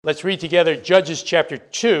Let's read together Judges chapter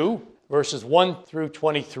 2, verses 1 through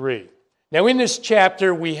 23. Now in this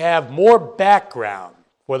chapter, we have more background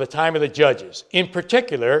for the time of the judges. In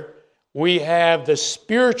particular, we have the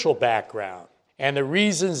spiritual background and the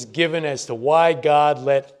reasons given as to why God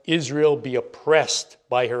let Israel be oppressed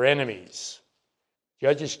by her enemies.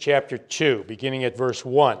 Judges chapter 2, beginning at verse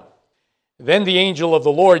 1. Then the angel of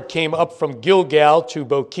the Lord came up from Gilgal to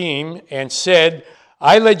Bochim and said,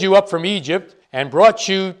 I led you up from Egypt and brought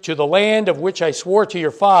you to the land of which I swore to your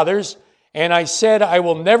fathers, and I said, I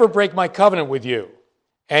will never break my covenant with you.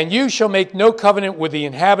 And you shall make no covenant with the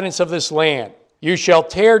inhabitants of this land. You shall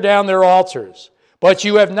tear down their altars. But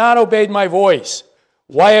you have not obeyed my voice.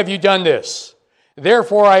 Why have you done this?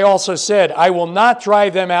 Therefore I also said, I will not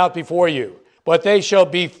drive them out before you, but they shall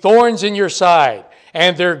be thorns in your side,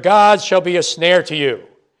 and their gods shall be a snare to you.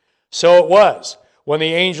 So it was, when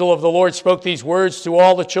the angel of the Lord spoke these words to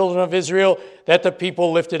all the children of Israel, that the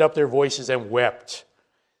people lifted up their voices and wept.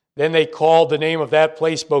 Then they called the name of that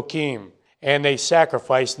place Bochim, and they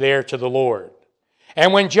sacrificed there to the Lord.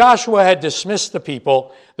 And when Joshua had dismissed the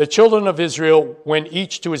people, the children of Israel went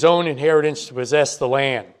each to his own inheritance to possess the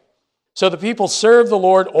land. So the people served the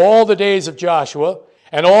Lord all the days of Joshua,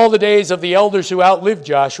 and all the days of the elders who outlived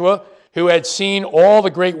Joshua, who had seen all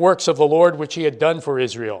the great works of the Lord which he had done for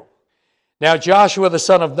Israel. Now Joshua the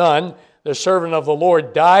son of Nun, the servant of the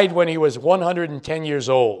Lord, died when he was 110 years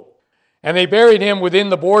old. And they buried him within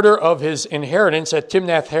the border of his inheritance at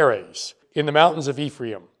Timnath-Heres, in the mountains of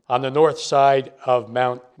Ephraim, on the north side of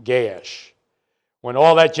Mount Gaash. When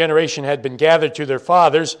all that generation had been gathered to their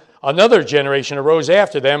fathers, another generation arose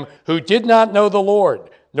after them who did not know the Lord,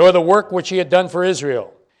 nor the work which he had done for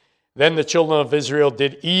Israel. Then the children of Israel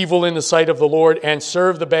did evil in the sight of the Lord and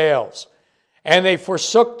served the Baals. And they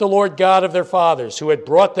forsook the Lord God of their fathers, who had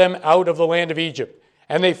brought them out of the land of Egypt.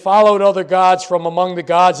 And they followed other gods from among the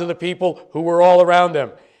gods of the people who were all around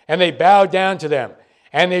them. And they bowed down to them,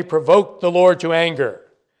 and they provoked the Lord to anger.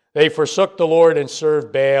 They forsook the Lord and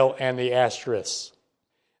served Baal and the Ashtoreths.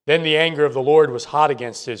 Then the anger of the Lord was hot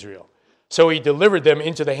against Israel. So he delivered them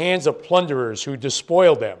into the hands of plunderers who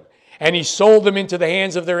despoiled them. And he sold them into the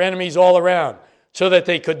hands of their enemies all around, so that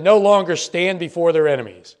they could no longer stand before their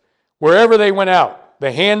enemies. Wherever they went out,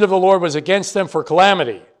 the hand of the Lord was against them for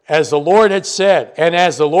calamity, as the Lord had said, and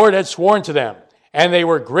as the Lord had sworn to them, and they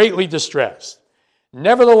were greatly distressed.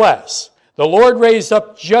 Nevertheless, the Lord raised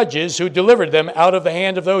up judges who delivered them out of the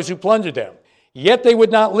hand of those who plundered them. Yet they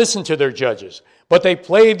would not listen to their judges, but they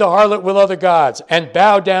played the harlot with other gods and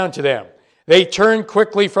bowed down to them. They turned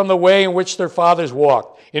quickly from the way in which their fathers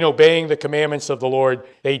walked. In obeying the commandments of the Lord,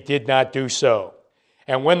 they did not do so.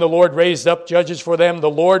 And when the Lord raised up judges for them, the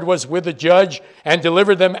Lord was with the judge and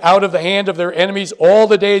delivered them out of the hand of their enemies all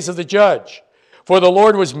the days of the judge. For the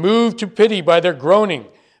Lord was moved to pity by their groaning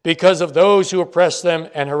because of those who oppressed them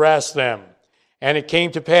and harassed them. And it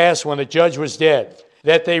came to pass when the judge was dead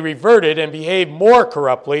that they reverted and behaved more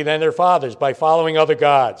corruptly than their fathers by following other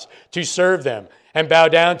gods to serve them and bow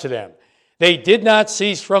down to them. They did not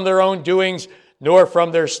cease from their own doings nor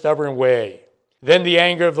from their stubborn way. Then the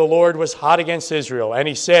anger of the Lord was hot against Israel, and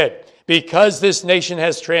he said, because this nation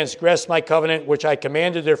has transgressed my covenant which I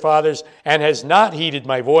commanded their fathers and has not heeded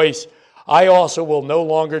my voice, I also will no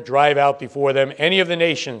longer drive out before them any of the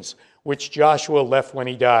nations which Joshua left when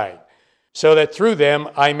he died, so that through them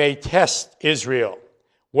I may test Israel,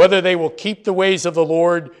 whether they will keep the ways of the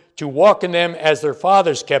Lord to walk in them as their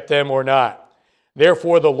fathers kept them or not.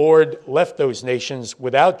 Therefore the Lord left those nations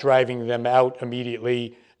without driving them out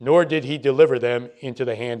immediately, nor did he deliver them into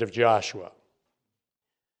the hand of Joshua.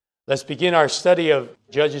 Let's begin our study of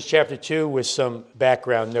Judges chapter 2 with some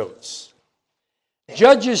background notes.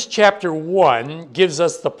 Judges chapter 1 gives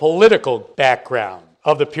us the political background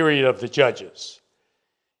of the period of the Judges.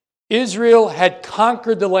 Israel had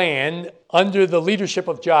conquered the land under the leadership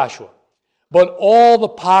of Joshua, but all the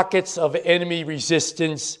pockets of enemy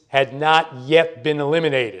resistance had not yet been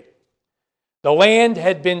eliminated. The land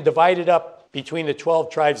had been divided up between the 12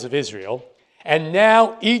 tribes of Israel, and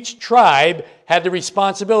now each tribe had the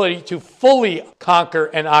responsibility to fully conquer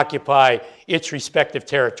and occupy its respective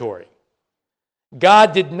territory.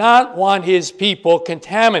 God did not want his people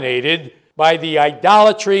contaminated by the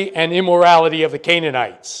idolatry and immorality of the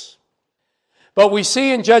Canaanites. But we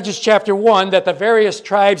see in Judges chapter 1 that the various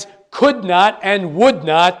tribes could not and would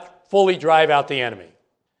not fully drive out the enemy.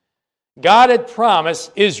 God had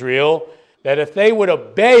promised Israel that if they would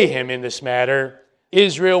obey him in this matter,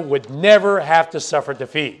 Israel would never have to suffer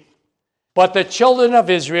defeat. But the children of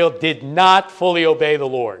Israel did not fully obey the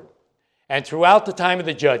Lord. And throughout the time of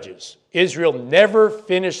the Judges, Israel never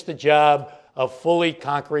finished the job of fully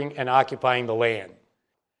conquering and occupying the land.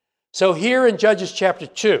 So here in Judges chapter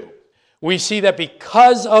 2, we see that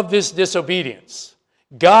because of this disobedience,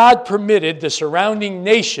 God permitted the surrounding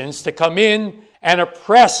nations to come in and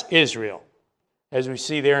oppress Israel, as we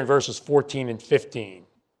see there in verses 14 and 15.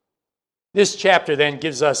 This chapter then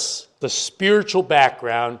gives us the spiritual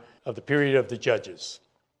background of the period of the Judges.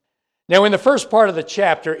 Now, in the first part of the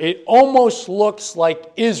chapter, it almost looks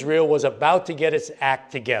like Israel was about to get its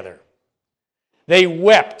act together. They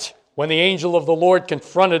wept when the angel of the Lord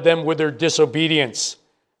confronted them with their disobedience,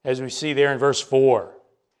 as we see there in verse 4.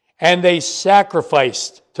 And they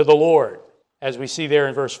sacrificed to the Lord, as we see there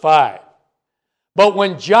in verse 5. But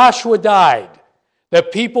when Joshua died, the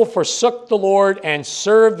people forsook the Lord and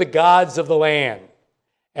served the gods of the land.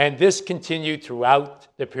 And this continued throughout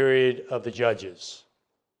the period of the Judges.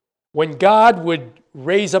 When God would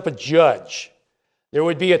raise up a judge, there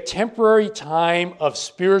would be a temporary time of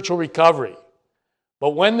spiritual recovery.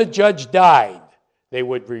 But when the judge died, they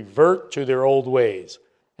would revert to their old ways,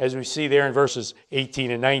 as we see there in verses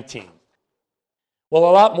 18 and 19. Well,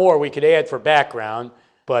 a lot more we could add for background,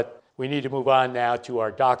 but we need to move on now to our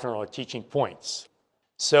doctrinal or teaching points.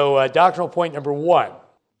 So, doctrinal point number 1.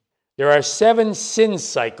 There are 7 sin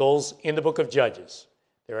cycles in the book of Judges.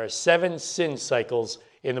 There are 7 sin cycles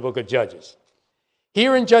in the book of Judges.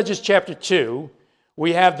 Here in Judges chapter 2,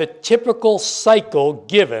 we have the typical cycle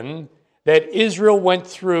given that Israel went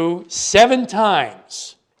through 7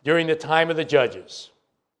 times during the time of the Judges.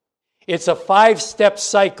 It's a 5-step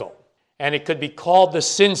cycle, and it could be called the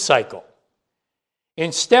sin cycle.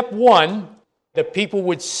 In step 1, the people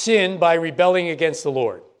would sin by rebelling against the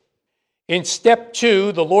Lord. In step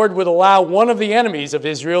 2, the Lord would allow one of the enemies of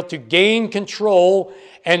Israel to gain control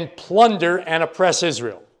and plunder and oppress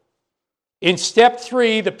Israel. In step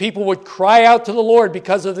 3, the people would cry out to the Lord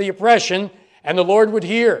because of the oppression, and the Lord would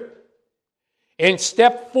hear. In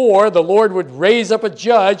step 4, the Lord would raise up a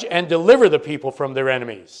judge and deliver the people from their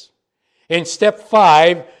enemies. In step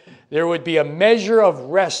 5, there would be a measure of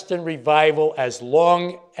rest and revival as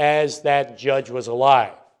long as that judge was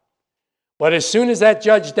alive. But as soon as that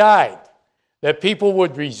judge died, the people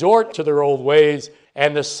would resort to their old ways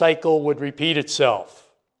and the cycle would repeat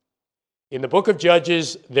itself. In the book of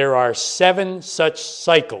Judges, there are 7 such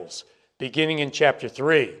cycles, beginning in chapter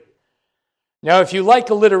 3. Now, if you like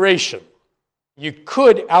alliteration, you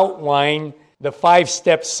could outline the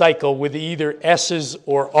 5-step cycle with either S's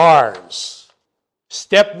or R's.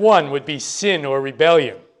 Step 1 would be sin or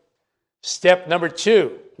rebellion. Step number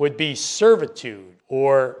 2 would be servitude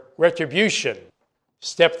or retribution.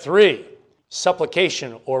 Step 3,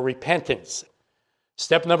 supplication or repentance.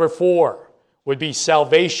 Step number 4 would be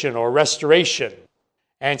salvation or restoration.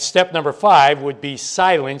 And step number 5 would be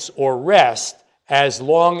silence or rest as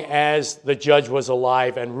long as the judge was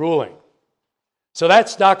alive and ruling. So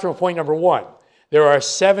that's doctrinal point number 1. There are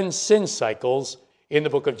 7 sin cycles in the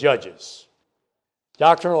book of Judges.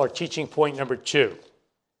 Doctrinal or teaching point number 2.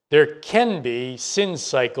 There can be sin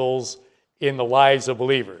cycles in the lives of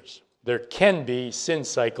believers. There can be sin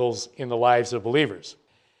cycles in the lives of believers.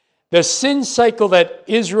 The sin cycle that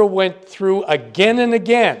Israel went through again and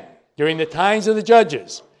again during the times of the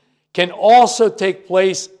Judges can also take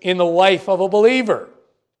place in the life of a believer.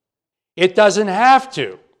 It doesn't have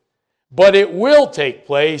to, but it will take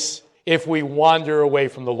place if we wander away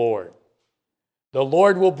from the Lord. The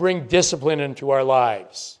Lord will bring discipline into our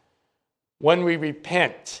lives. When we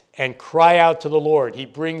repent and cry out to the Lord, He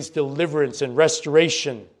brings deliverance and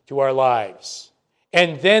restoration to our lives.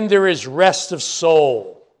 And then there is rest of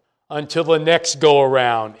soul until the next go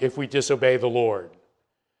around if we disobey the Lord.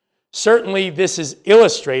 Certainly, this is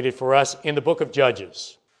illustrated for us in the book of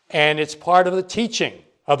Judges, and it's part of the teaching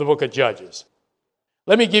of the book of Judges.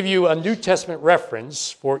 Let me give you a New Testament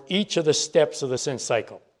reference for each of the steps of the sin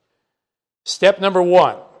cycle. Step number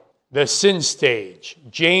 1, the sin stage.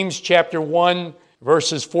 James chapter 1,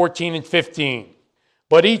 verses 14 and 15.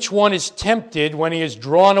 But each one is tempted when he is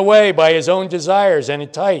drawn away by his own desires and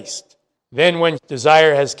enticed. Then when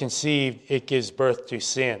desire has conceived, it gives birth to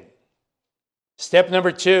sin. Step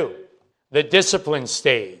number 2, the discipline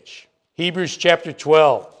stage. Hebrews chapter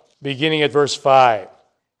 12, beginning at verse 5.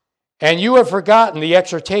 And you have forgotten the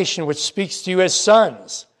exhortation which speaks to you as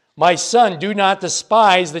sons. My son, do not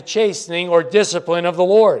despise the chastening or discipline of the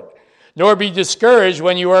Lord, nor be discouraged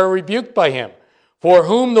when you are rebuked by him. For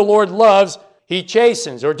whom the Lord loves, he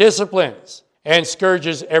chastens or disciplines, and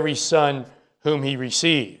scourges every son whom he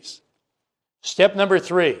receives. Step number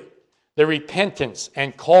 3, the repentance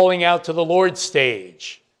and calling out to the Lord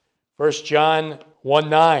stage. 1 John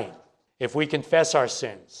 1:9. If we confess our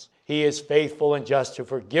sins, He is faithful and just to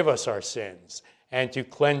forgive us our sins and to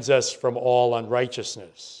cleanse us from all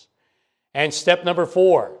unrighteousness. And step number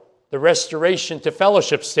 4, the restoration to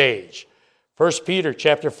fellowship stage. 1 Peter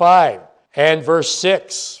chapter 5 and verse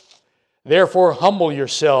 6. Therefore humble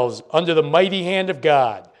yourselves under the mighty hand of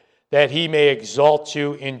God, that he may exalt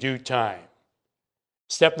you in due time.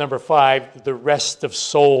 Step number 5, the rest of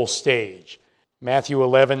soul stage. Matthew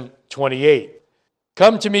 11:28.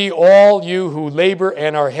 Come to me, all you who labor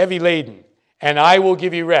and are heavy laden, and I will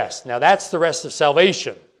give you rest. Now that's the rest of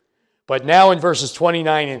salvation. But now in verses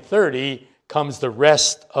 29 and 30 comes the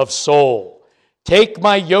rest of soul. Take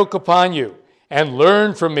my yoke upon you and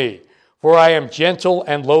learn from me, for I am gentle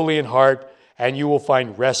and lowly in heart, and you will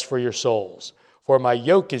find rest for your souls. For my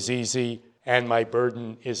yoke is easy and my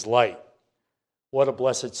burden is light. What a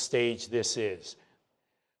blessed stage this is.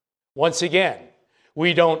 Once again,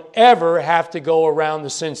 we don't ever have to go around the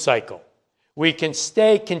sin cycle. We can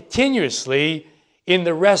stay continuously in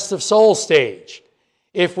the rest of soul stage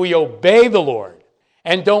if we obey the Lord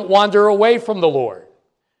and don't wander away from the Lord.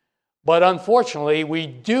 But unfortunately, we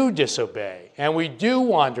do disobey and we do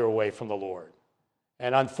wander away from the Lord.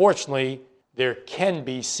 And unfortunately, there can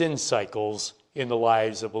be sin cycles in the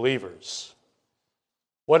lives of believers.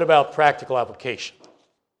 What about practical application?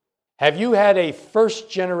 Have you had a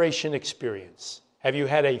first-generation experience? Have you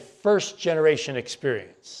had a first-generation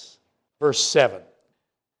experience? Verse 7.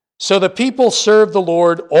 So the people served the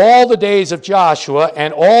Lord all the days of Joshua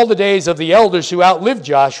and all the days of the elders who outlived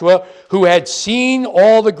Joshua, who had seen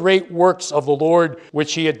all the great works of the Lord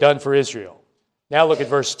which he had done for Israel. Now look at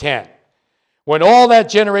verse 10. When all that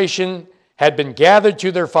generation had been gathered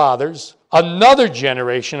to their fathers, another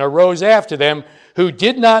generation arose after them who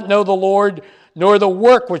did not know the Lord nor the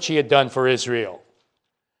work which he had done for Israel.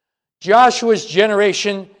 Joshua's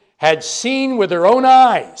generation had seen with their own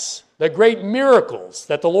eyes the great miracles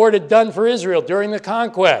that the Lord had done for Israel during the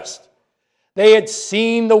conquest. They had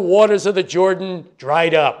seen the waters of the Jordan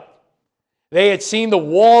dried up. They had seen the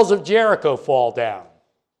walls of Jericho fall down.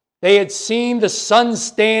 They had seen the sun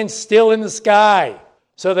stand still in the sky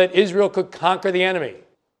so that Israel could conquer the enemy.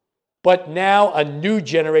 But now a new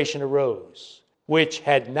generation arose, which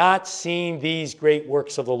had not seen these great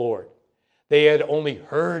works of the Lord. They had only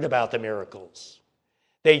heard about the miracles.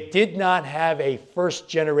 They did not have a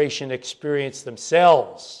first-generation experience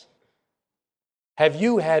themselves. Have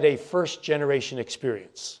you had a first-generation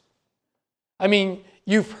experience? I mean,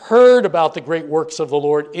 you've heard about the great works of the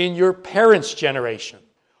Lord in your parents' generation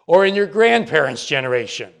or in your grandparents'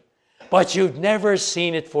 generation, but you've never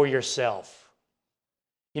seen it for yourself.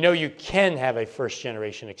 You know, you can have a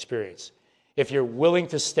first-generation experience if you're willing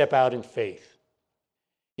to step out in faith.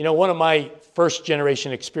 You know, one of my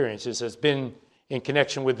first-generation experiences has been in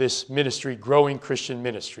connection with this ministry, Growing Christian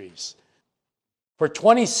Ministries. For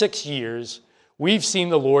 26 years, we've seen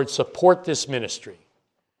the Lord support this ministry.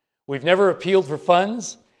 We've never appealed for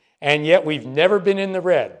funds, and yet we've never been in the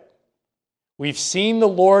red. We've seen the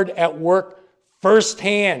Lord at work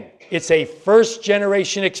firsthand. It's a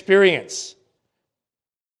first-generation experience.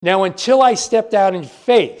 Now, until I stepped out in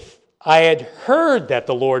faith, I had heard that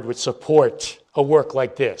the Lord would support a work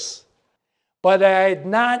like this, but I had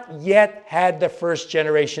not yet had the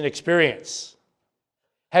first-generation experience.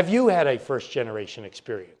 Have you had a first-generation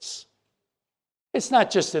experience? It's not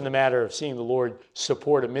just in the matter of seeing the Lord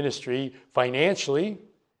support a ministry financially.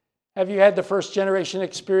 Have you had the first-generation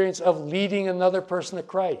experience of leading another person to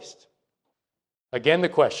Christ? Again, the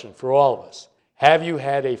question for all of us, have you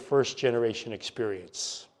had a first-generation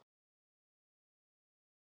experience?